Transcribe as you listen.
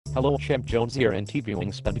Hello, Chimp Jones here,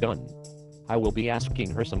 interviewing Spudgun. I will be asking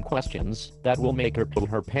her some questions that will make her pull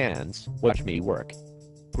her pants. Watch me work.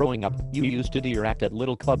 Growing up, you used to do your act at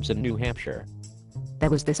little clubs in New Hampshire. There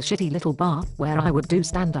was this shitty little bar where I would do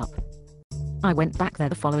stand-up. I went back there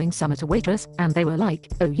the following summer to waitress, and they were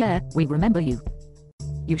like, "Oh yeah, we remember you.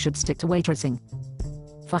 You should stick to waitressing."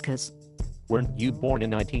 Fuckers. Weren't you born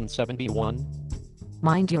in 1971?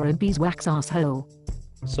 Mind your own beeswax, asshole.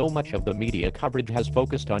 So much of the media coverage has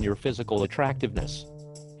focused on your physical attractiveness.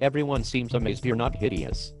 Everyone seems amazed you're not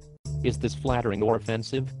hideous. Is this flattering or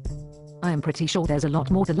offensive? I am pretty sure there's a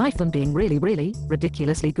lot more to life than being really,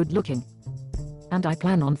 ridiculously good looking. And I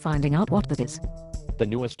plan on finding out what that is. The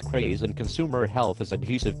newest craze in consumer health is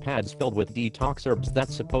adhesive pads filled with detox herbs that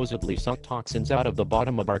supposedly suck toxins out of the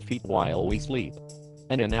bottom of our feet while we sleep.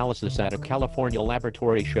 An analysis at a California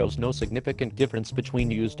laboratory shows no significant difference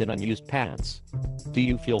between used and unused pads. Do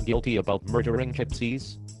you feel guilty about murdering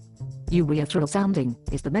gypsies? Urethral sounding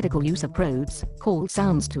is the medical use of probes, called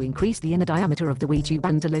sounds, to increase the inner diameter of the wee tube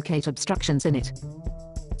and to locate obstructions in it.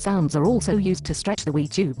 Sounds are also used to stretch the wee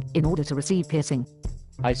tube in order to receive piercing.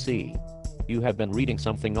 I see. You have been reading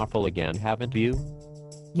something awful again, haven't you?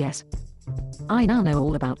 Yes. I now know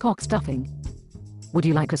all about cock stuffing. Would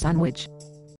you like a sandwich?